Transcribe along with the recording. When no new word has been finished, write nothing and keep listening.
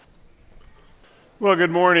Well,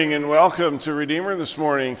 good morning and welcome to Redeemer this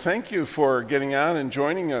morning. Thank you for getting out and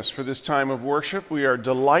joining us for this time of worship. We are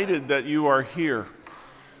delighted that you are here.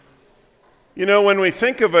 You know, when we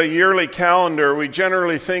think of a yearly calendar, we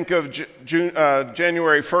generally think of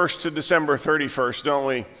January 1st to December 31st, don't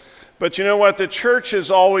we? But you know what? The church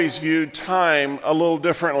has always viewed time a little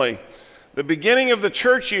differently. The beginning of the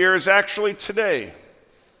church year is actually today,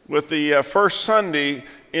 with the first Sunday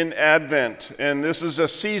in Advent. And this is a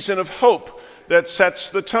season of hope that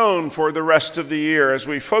sets the tone for the rest of the year as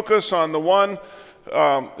we focus on the one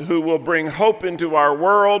who will bring hope into our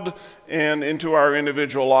world and into our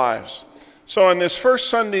individual lives. So on this first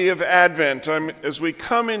Sunday of Advent, as we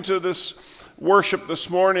come into this worship this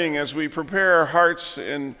morning, as we prepare our hearts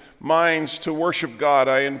and minds to worship God,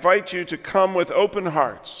 I invite you to come with open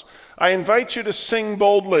hearts. I invite you to sing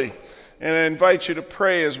boldly, and I invite you to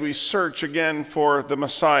pray as we search again for the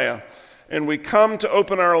Messiah. And we come to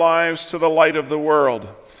open our lives to the light of the world.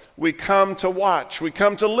 We come to watch. We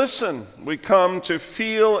come to listen. We come to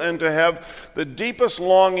feel and to have the deepest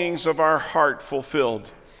longings of our heart fulfilled.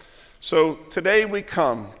 So today we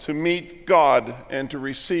come to meet God and to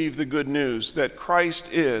receive the good news that Christ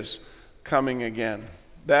is coming again.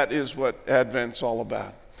 That is what Advent's all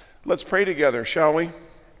about. Let's pray together, shall we?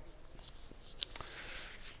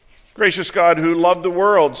 Gracious God, who loved the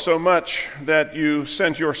world so much that you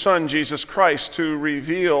sent your Son, Jesus Christ, to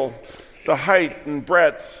reveal the height and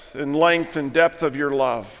breadth and length and depth of your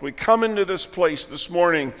love. We come into this place this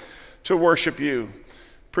morning to worship you.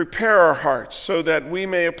 Prepare our hearts so that we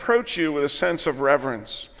may approach you with a sense of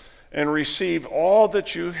reverence and receive all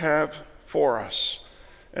that you have for us.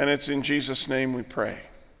 And it's in Jesus' name we pray.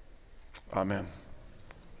 Amen.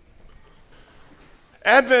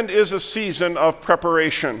 Advent is a season of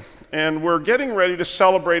preparation, and we're getting ready to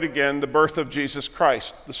celebrate again the birth of Jesus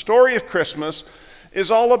Christ. The story of Christmas is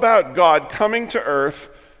all about God coming to earth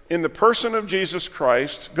in the person of Jesus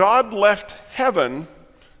Christ. God left heaven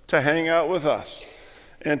to hang out with us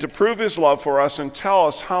and to prove his love for us and tell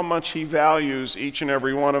us how much he values each and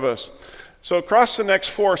every one of us. So across the next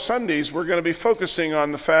 4 Sundays, we're going to be focusing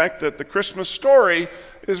on the fact that the Christmas story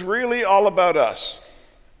is really all about us.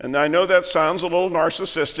 And I know that sounds a little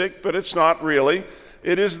narcissistic, but it's not really.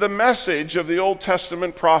 It is the message of the Old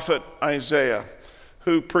Testament prophet Isaiah,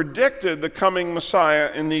 who predicted the coming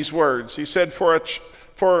Messiah in these words. He said,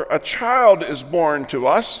 For a child is born to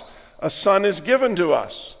us, a son is given to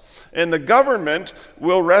us, and the government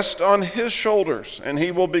will rest on his shoulders, and he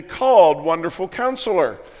will be called Wonderful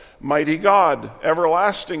Counselor, Mighty God,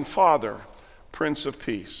 Everlasting Father, Prince of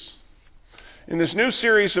Peace. In this new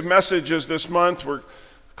series of messages this month, we're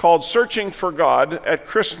called Searching for God at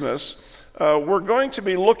Christmas. We're going to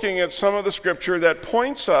be looking at some of the scripture that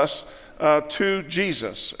points us to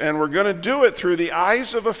Jesus. And we're going to do it through the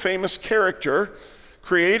eyes of a famous character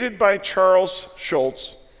created by Charles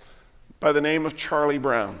Schulz by the name of Charlie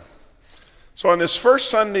Brown. So on this first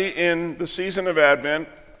Sunday in the season of Advent,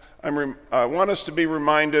 I want us to be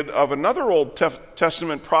reminded of another Old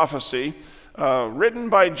Testament prophecy written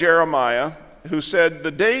by Jeremiah, who said,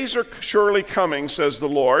 "The days are surely coming, says the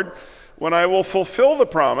Lord, when I will fulfill the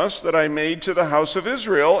promise that I made to the house of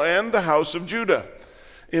Israel and the house of Judah.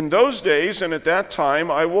 In those days and at that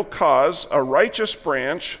time I will cause a righteous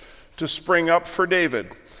branch to spring up for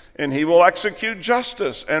David, and he will execute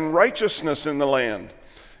justice and righteousness in the land.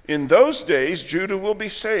 In those days Judah will be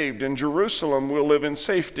saved, and Jerusalem will live in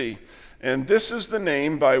safety. And this is the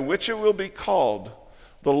name by which it will be called: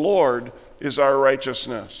 the Lord is our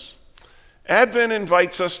righteousness." Advent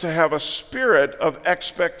invites us to have a spirit of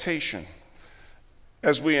expectation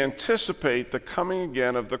as we anticipate the coming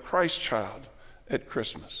again of the Christ child at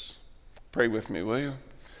Christmas. Pray with me, will you?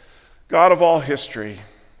 God of all history,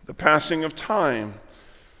 the passing of time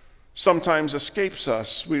sometimes escapes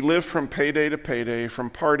us. We live from payday to payday, from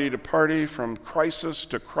party to party, from crisis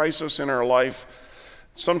to crisis in our life.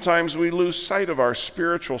 Sometimes we lose sight of our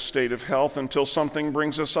spiritual state of health until something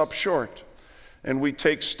brings us up short, and we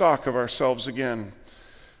take stock of ourselves again.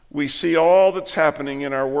 We see all that's happening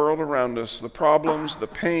in our world around us, the problems, the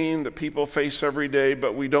pain that people face every day,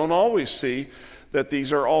 but we don't always see that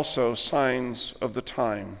these are also signs of the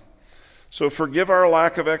time. So forgive our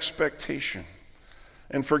lack of expectation,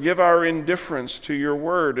 and forgive our indifference to your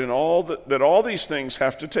word, and that all these things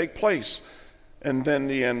have to take place, and then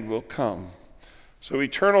the end will come. So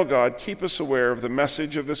eternal God, keep us aware of the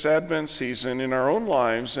message of this Advent season in our own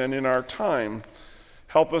lives and in our time.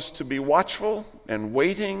 Help us to be watchful and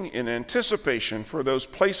waiting in anticipation for those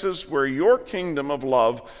places where your kingdom of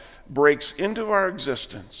love breaks into our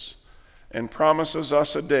existence and promises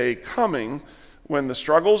us a day coming when the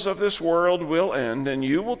struggles of this world will end and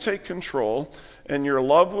you will take control and your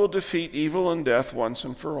love will defeat evil and death once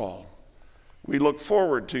and for all. We look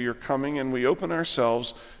forward to your coming and we open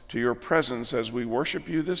ourselves to your presence as we worship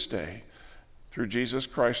you this day. Through Jesus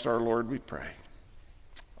Christ our Lord we pray.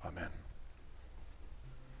 Amen.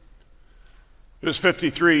 It was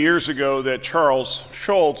 53 years ago that Charles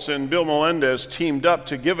Schulz and Bill Melendez teamed up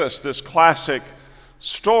to give us this classic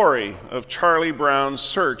story of Charlie Brown's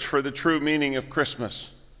search for the true meaning of Christmas.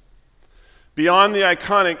 Beyond the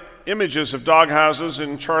iconic images of doghouses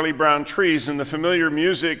and Charlie Brown trees and the familiar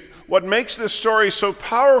music, what makes this story so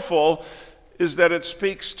powerful is that it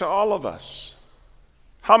speaks to all of us.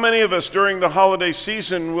 How many of us during the holiday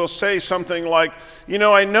season will say something like,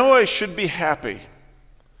 I know I should be happy,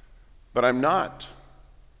 but I'm not.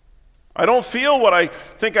 I don't feel what I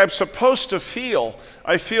think I'm supposed to feel.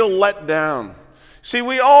 I feel let down. See,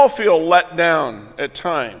 we all feel let down at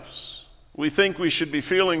times. We think we should be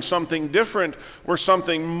feeling something different or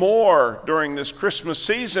something more during this Christmas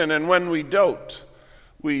season, and when we don't,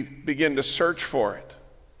 we begin to search for it.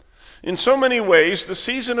 In so many ways, the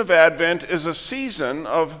season of Advent is a season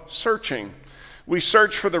of searching. We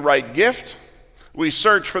search for the right gift. We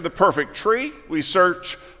search for the perfect tree. We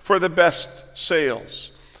search for the best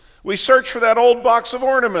sales. We search for that old box of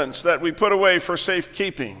ornaments that we put away for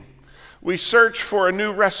safekeeping. We search for a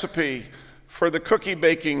new recipe for the cookie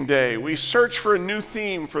baking day. We search for a new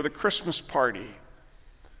theme for the Christmas party.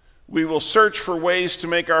 We will search for ways to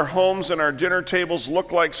make our homes and our dinner tables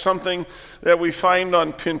look like something that we find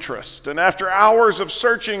on Pinterest. And after hours of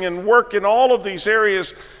searching and work in all of these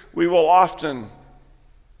areas, we will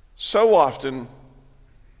so often,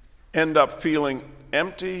 end up feeling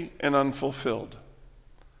empty and unfulfilled.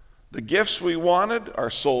 The gifts we wanted are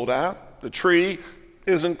sold out. The tree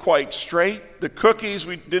isn't quite straight. The cookies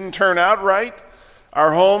didn't turn out right.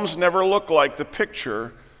 Our homes never look like the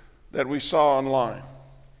picture that we saw online.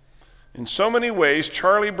 In so many ways,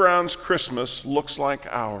 Charlie Brown's Christmas looks like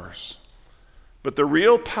ours. But the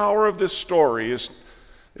real power of this story is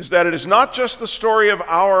that it is not just the story of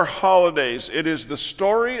our holidays, it is the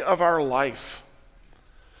story of our life.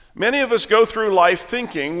 Many of us go through life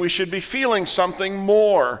thinking we should be feeling something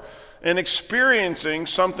more and experiencing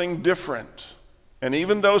something different. And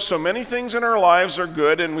even though so many things in our lives are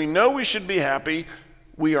good and we know we should be happy,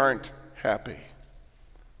 we aren't happy.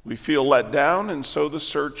 We feel let down, and so the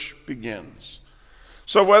search begins.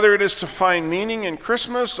 So whether it is to find meaning in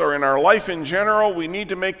Christmas or in our life in general, we need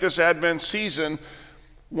to make this Advent season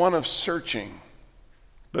one of searching.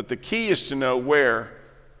 But the key is to know where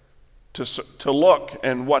to look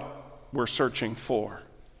and what we're searching for.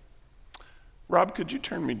 Rob, could you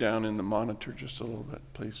turn me down in the monitor just a little bit,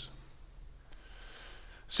 please?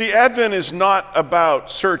 See, Advent is not about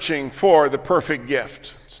searching for the perfect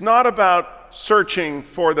gift. It's not about searching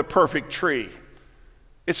for the perfect tree.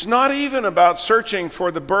 It's not even about searching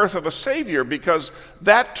for the birth of a Savior, because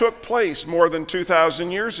that took place more than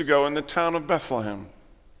 2,000 years ago in the town of Bethlehem.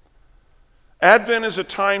 Advent is a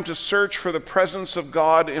time to search for the presence of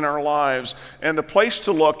God in our lives, and the place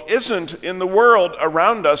to look isn't in the world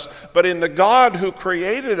around us, but in the God who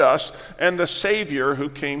created us and the Savior who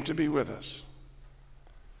came to be with us.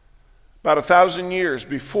 About 1,000 years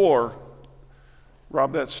before,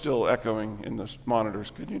 Rob, that's still echoing in the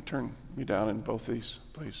monitors. Could you turn me down in both these,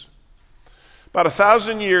 please? About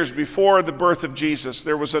 1,000 years before the birth of Jesus,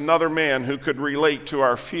 there was another man who could relate to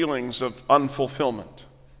our feelings of unfulfillment.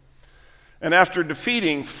 And after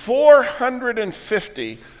defeating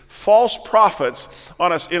 450 false prophets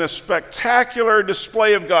in a spectacular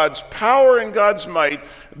display of God's power and God's might,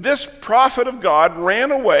 this prophet of God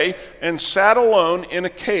ran away and sat alone in a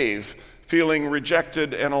cave, feeling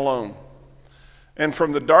rejected and alone. And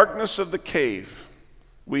from the darkness of the cave,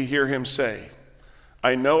 we hear him say,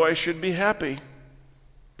 "I know I should be happy,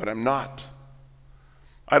 but I'm not.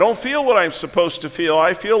 I don't feel what I'm supposed to feel.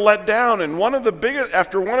 I feel let down." And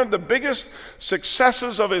after one of the biggest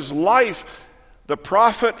successes of his life, the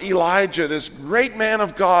prophet Elijah, this great man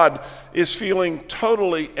of God, is feeling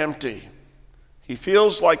totally empty. He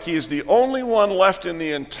feels like he is the only one left in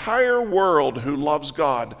the entire world who loves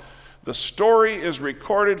God. The story is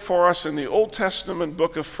recorded for us in the Old Testament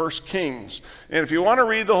book of 1 Kings. And if you want to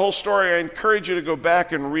read the whole story, I encourage you to go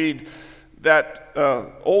back and read that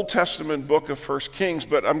Old Testament book of 1 Kings.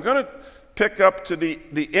 But I'm going to pick up to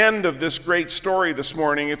the end of this great story this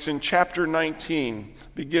morning. It's in chapter 19,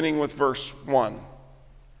 beginning with verse 1.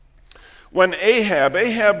 When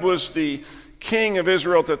Ahab was the king of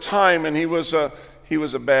Israel at the time, and he was a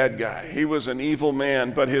bad guy. He was an evil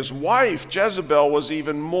man, but his wife, Jezebel, was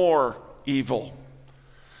even more evil.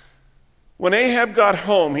 When Ahab got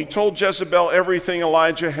home, he told Jezebel everything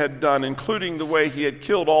Elijah had done, including the way he had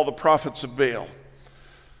killed all the prophets of Baal.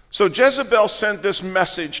 So Jezebel sent this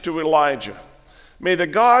message to Elijah: "May the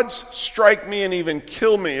gods strike me and even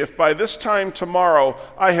kill me if by this time tomorrow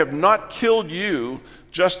I have not killed you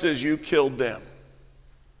just as you killed them."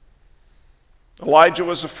 Elijah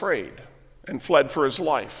was afraid and fled for his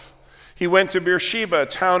life. He went to Beersheba, a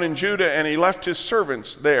town in Judah, and he left his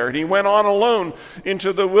servants there. And he went on alone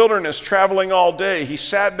into the wilderness, traveling all day. He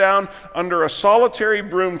sat down under a solitary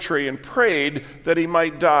broom tree and prayed that he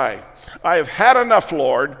might die. "I have had enough,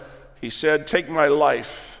 Lord," he said. "Take my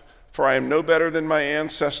life, for I am no better than my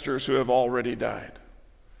ancestors who have already died."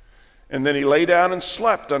 And then he lay down and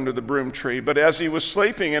slept under the broom tree. But as he was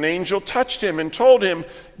sleeping, an angel touched him and told him,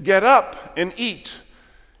 "Get up and eat."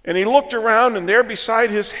 And he looked around, and there beside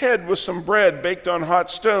his head was some bread baked on hot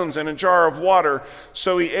stones and a jar of water.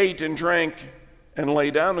 So he ate and drank and lay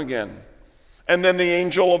down again. And then the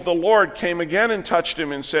angel of the Lord came again and touched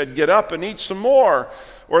him and said, "Get up and eat some more,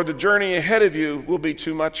 or the journey ahead of you will be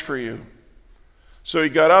too much for you." So he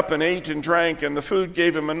got up and ate and drank, and the food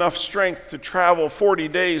gave him enough strength to travel 40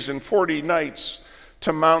 days and 40 nights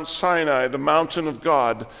to Mount Sinai, the mountain of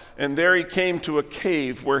God. And there he came to a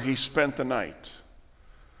cave where he spent the night.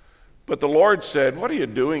 But the Lord said, "What are you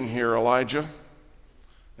doing here, Elijah?"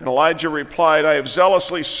 And Elijah replied, "I have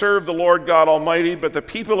zealously served the Lord God Almighty, but the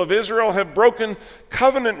people of Israel have broken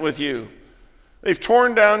covenant with you. They've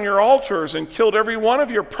torn down your altars and killed every one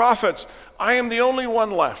of your prophets. I am the only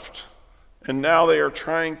one left, and now they are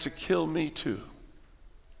trying to kill me too."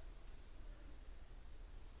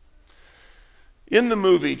 In the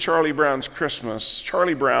movie Charlie Brown's Christmas,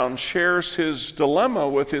 Charlie Brown shares his dilemma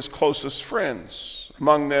with his closest friends,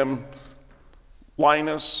 among them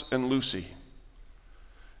Linus and Lucy.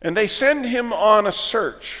 And they send him on a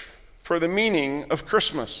search for the meaning of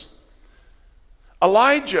Christmas.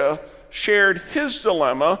 Elijah shared his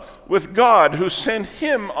dilemma with God, who sent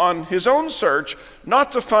him on his own search,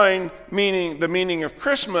 not to find the meaning of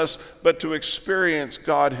Christmas, but to experience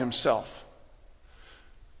God himself.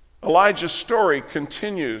 Elijah's story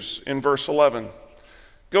continues in verse 11.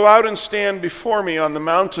 "Go out and stand before me on the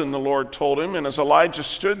mountain," the Lord told him. And as Elijah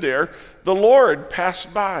stood there, the Lord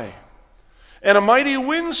passed by. And a mighty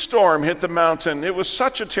windstorm hit the mountain. It was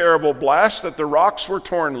such a terrible blast that the rocks were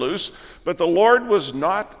torn loose, but the Lord was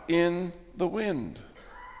not in the wind.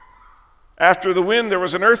 After the wind, there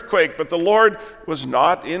was an earthquake, but the Lord was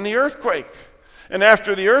not in the earthquake. And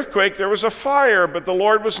after the earthquake, there was a fire, but the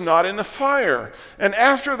Lord was not in the fire. And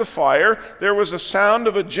after the fire, there was a sound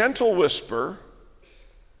of a gentle whisper.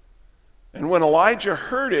 And when Elijah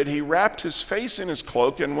heard it, he wrapped his face in his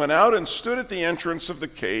cloak and went out and stood at the entrance of the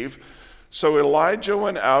cave. So Elijah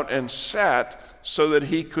went out and sat so that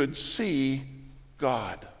he could see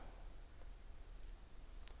God.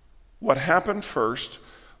 What happened first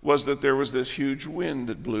was that there was this huge wind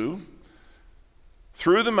that blew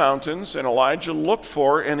through the mountains, and Elijah looked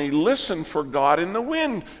for and he listened for God in the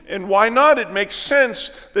wind. And why not? It makes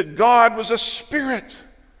sense that God was a spirit,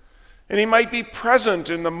 and he might be present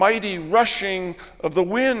in the mighty rushing of the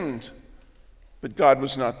wind, but God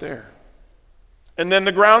was not there. And then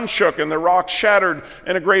the ground shook and the rocks shattered,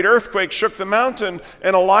 and a great earthquake shook the mountain,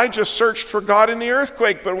 and Elijah searched for God in the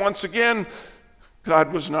earthquake, but once again,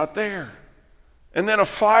 God was not there. And then a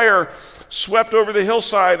fire swept over the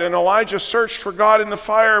hillside, and Elijah searched for God in the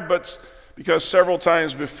fire, but because several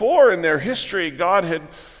times before in their history, God had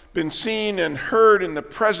been seen and heard in the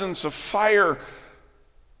presence of fire,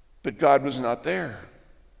 but God was not there.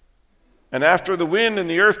 And after the wind and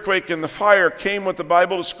the earthquake and the fire came what the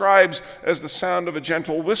Bible describes as the sound of a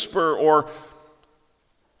gentle whisper, or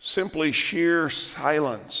simply sheer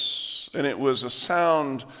silence. And it was a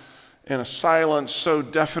sound and a silence so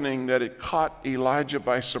deafening that it caught Elijah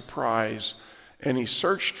by surprise, and he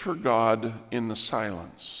searched for God in the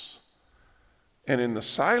silence. And in the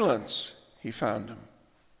silence, he found him.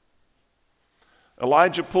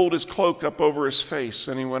 Elijah pulled his cloak up over his face,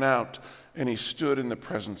 and he went out, and he stood in the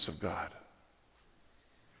presence of God.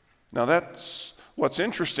 Now that's what's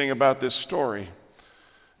interesting about this story,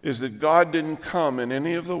 is that God didn't come in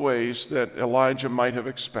any of the ways that Elijah might have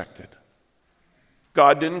expected.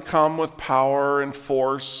 God didn't come with power and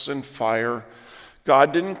force and fire.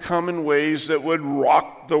 God didn't come in ways that would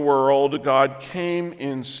rock the world. God came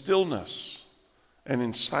in stillness and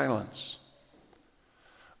in silence.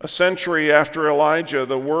 A century after Elijah,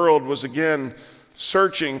 the world was again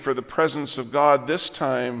searching for the presence of God, this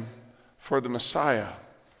time for the Messiah.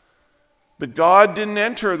 But God didn't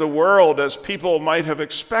enter the world as people might have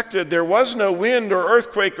expected. There was no wind or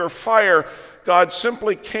earthquake or fire. God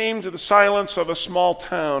simply came to the silence of a small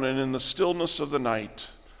town and in the stillness of the night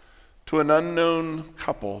to an unknown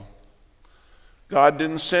couple. God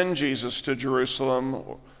didn't send Jesus to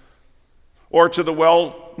Jerusalem or to the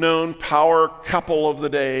well-known power couple of the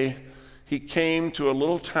day. He came to a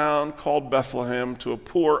little town called Bethlehem to a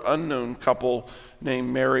poor unknown couple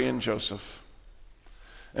named Mary and Joseph.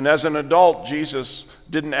 And as an adult, Jesus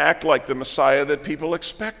didn't act like the Messiah that people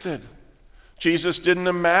expected. Jesus didn't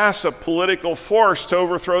amass a political force to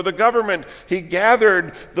overthrow the government. He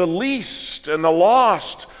gathered the least and the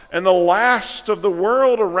lost and the last of the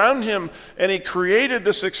world around him, and he created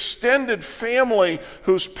this extended family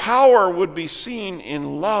whose power would be seen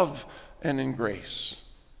in love and in grace.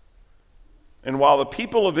 And while the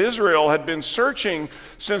people of Israel had been searching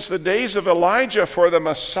since the days of Elijah for the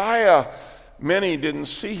Messiah, many didn't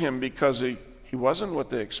see him because he wasn't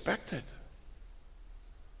what they expected.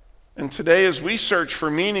 And today, as we search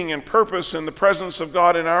for meaning and purpose in the presence of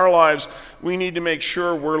God in our lives, we need to make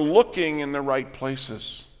sure we're looking in the right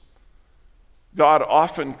places. God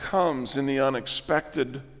often comes in the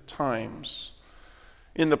unexpected times,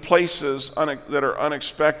 in the places that are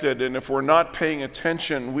unexpected, and if we're not paying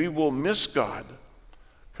attention, we will miss God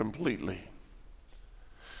completely.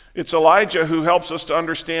 It's Elijah who helps us to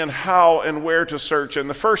understand how and where to search. And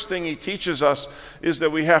the first thing he teaches us is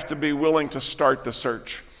that we have to be willing to start the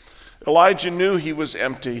search. Elijah knew he was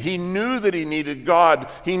empty. He knew that he needed God.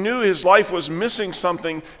 He knew his life was missing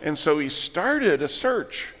something, and so he started a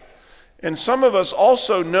search. And some of us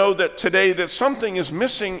also know that today that something is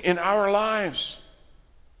missing in our lives.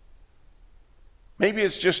 Maybe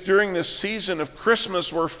it's just during this season of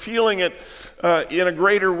Christmas we're feeling it in a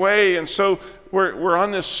greater way, and so we're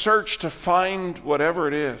on this search to find whatever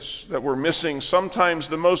it is that we're missing. Sometimes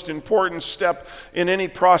the most important step in any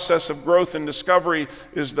process of growth and discovery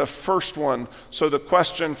is the first one. So the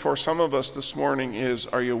question for some of us this morning is,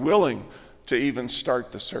 are you willing to even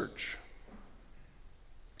start the search?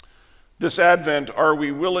 This Advent, are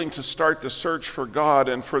we willing to start the search for God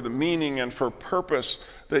and for the meaning and for purpose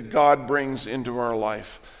that God brings into our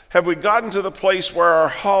life? Have we gotten to the place where our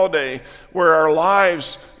holiday, where our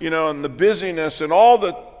lives, and the busyness and all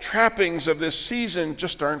the trappings of this season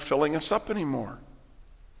just aren't filling us up anymore?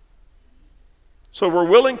 So we're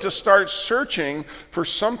willing to start searching for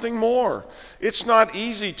something more. It's not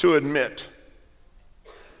easy to admit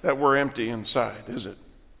that we're empty inside, is it?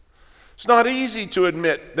 It's not easy to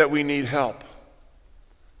admit that we need help,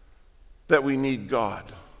 that we need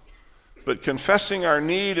God. But confessing our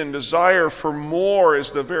need and desire for more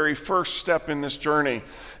is the very first step in this journey.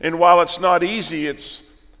 And while it's not easy, it's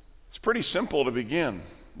pretty simple to begin.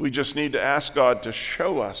 We just need to ask God to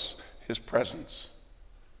show us his presence.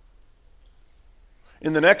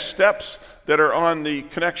 In the next steps that are on the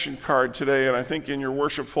connection card today, and I think in your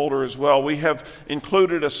worship folder as well, we have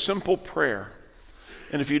included a simple prayer.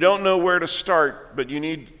 And if you don't know where to start, but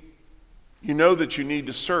you know that you need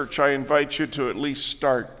to search, I invite you to at least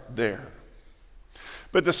start there.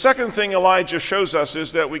 But the second thing Elijah shows us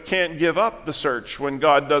is that we can't give up the search when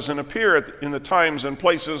God doesn't appear in the times and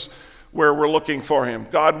places where we're looking for him.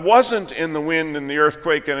 God wasn't in the wind and the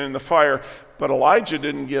earthquake and in the fire, but Elijah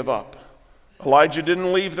didn't give up. Elijah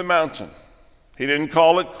didn't leave the mountain. He didn't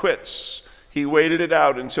call it quits. He waited it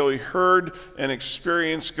out until he heard and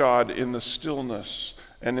experienced God in the stillness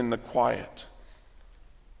and in the quiet.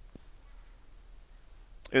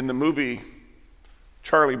 In the movie,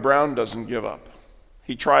 Charlie Brown doesn't give up.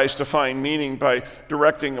 He tries to find meaning by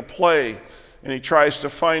directing a play, and he tries to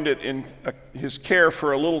find it in his care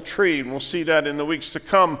for a little tree, and we'll see that in the weeks to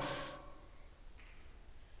come.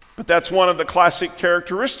 But that's one of the classic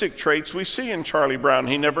characteristic traits we see in Charlie Brown.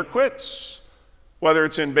 He never quits. Whether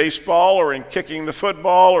it's in baseball or in kicking the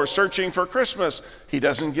football or searching for Christmas, he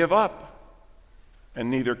doesn't give up. And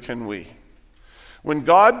neither can we. When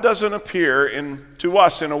God doesn't appear to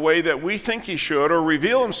us in a way that we think he should or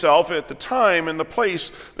reveal himself at the time and the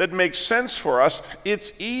place that makes sense for us,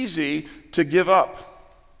 it's easy to give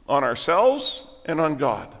up on ourselves and on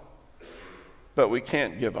God. But we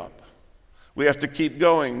can't give up. We have to keep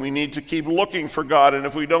going. We need to keep looking for God. And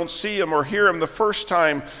if we don't see him or hear him the first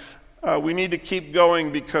time, we need to keep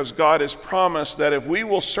going, because God has promised that if we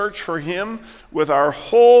will search for him with our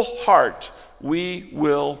whole heart, we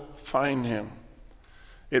will find him.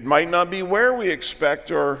 It might not be where we expect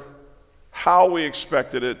or how we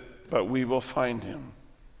expected it, but we will find him.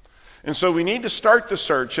 And so we need to start the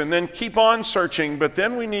search and then keep on searching, but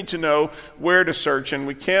then we need to know where to search, and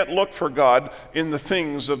we can't look for God in the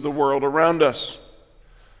things of the world around us.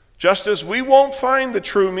 Just as we won't find the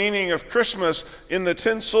true meaning of Christmas in the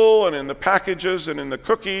tinsel and in the packages and in the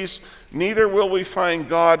cookies, neither will we find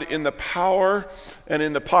God in the power and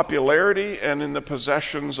in the popularity and in the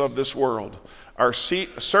possessions of this world. Our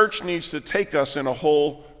search needs to take us in a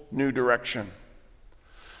whole new direction.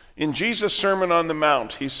 In Jesus' Sermon on the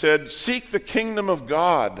Mount, he said, "Seek the kingdom of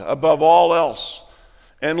God above all else,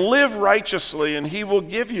 and live righteously, and he will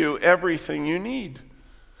give you everything you need."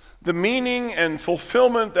 The meaning and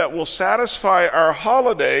fulfillment that will satisfy our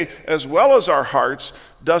holiday as well as our hearts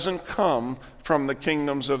doesn't come from the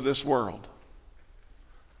kingdoms of this world,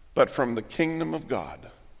 but from the kingdom of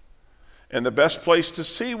God. And the best place to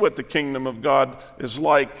see what the kingdom of God is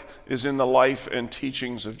like is in the life and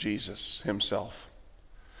teachings of Jesus himself.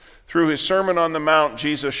 Through his Sermon on the Mount,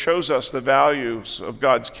 Jesus shows us the values of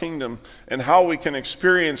God's kingdom and how we can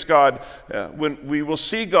experience God. When we will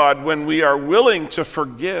see God when we are willing to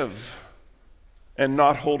forgive and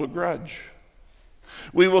not hold a grudge.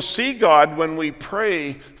 We will see God when we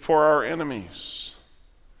pray for our enemies.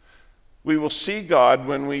 We will see God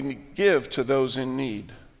when we give to those in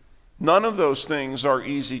need. None of those things are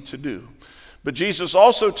easy to do. But Jesus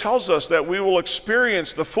also tells us that we will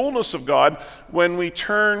experience the fullness of God when we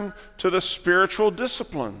turn to the spiritual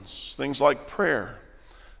disciplines, things like prayer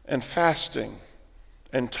and fasting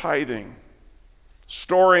and tithing,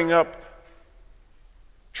 storing up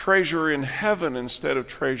treasure in heaven instead of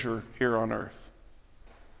treasure here on earth.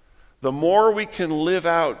 The more we can live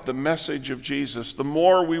out the message of Jesus, the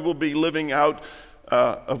more we will be living out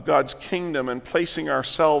of God's kingdom and placing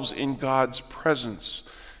ourselves in God's presence,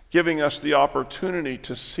 giving us the opportunity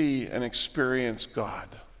to see and experience God.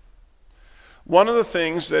 One of the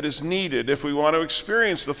things that is needed if we want to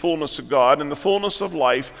experience the fullness of God and the fullness of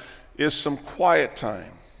life is some quiet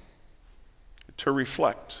time to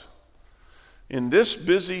reflect. In this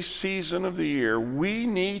busy season of the year, we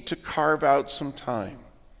need to carve out some time.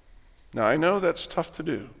 Now, I know that's tough to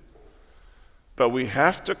do, but we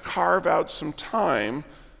have to carve out some time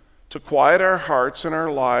to quiet our hearts and our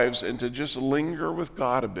lives and to just linger with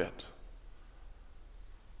God a bit.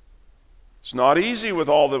 It's not easy with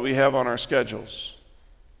all that we have on our schedules,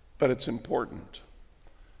 but it's important.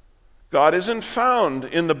 God isn't found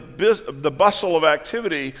in the bustle of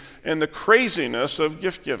activity and the craziness of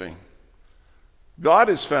gift giving. God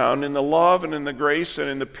is found in the love and in the grace and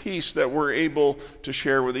in the peace that we're able to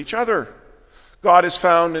share with each other. God is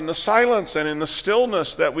found in the silence and in the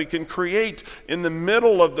stillness that we can create in the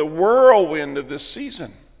middle of the whirlwind of this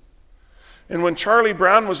season. And when Charlie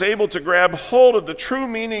Brown was able to grab hold of the true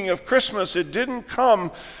meaning of Christmas, it didn't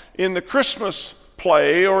come in the Christmas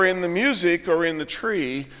play or in the music or in the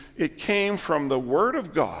tree. It came from the Word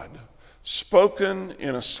of God spoken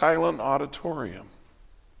in a silent auditorium.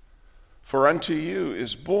 For unto you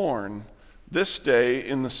is born this day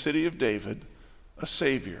in the city of David a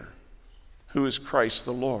Savior, who is Christ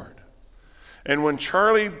the Lord. And when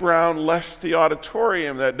Charlie Brown left the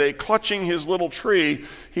auditorium that day, clutching his little tree,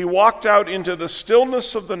 he walked out into the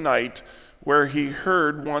stillness of the night where he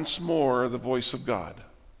heard once more the voice of God.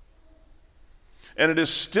 And it is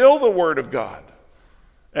still the Word of God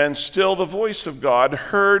and still the voice of God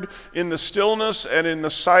heard in the stillness and in the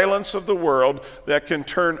silence of the world that can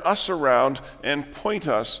turn us around and point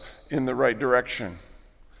us in the right direction.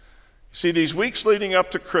 See, these weeks leading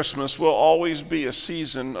up to Christmas will always be a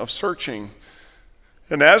season of searching.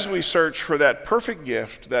 And as we search for that perfect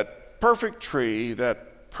gift, that perfect tree,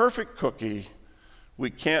 that perfect cookie, we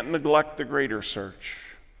can't neglect the greater search.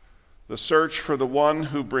 The search for the one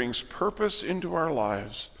who brings purpose into our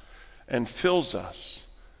lives and fills us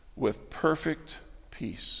with perfect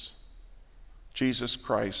peace. Jesus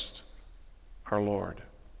Christ, our Lord.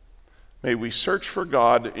 May we search for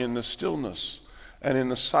God in the stillness and in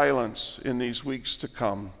the silence in these weeks to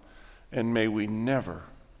come, and may we never,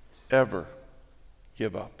 ever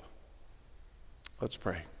give up. Let's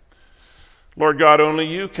pray. Lord God, only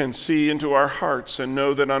you can see into our hearts and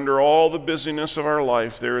know that under all the busyness of our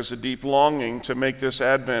life, there is a deep longing to make this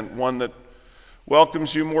Advent one that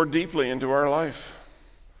welcomes you more deeply into our life.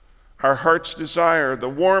 Our hearts desire the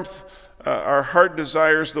warmth, our heart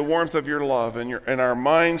desires the warmth of your love, and our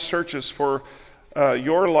mind searches for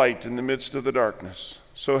your light in the midst of the darkness.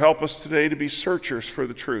 So help us today to be searchers for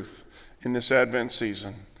the truth in this Advent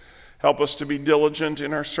season. Help us to be diligent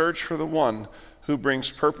in our search for the one who brings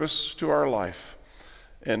purpose to our life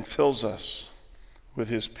and fills us with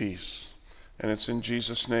his peace. And it's in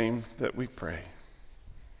Jesus' name that we pray.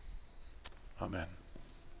 Amen.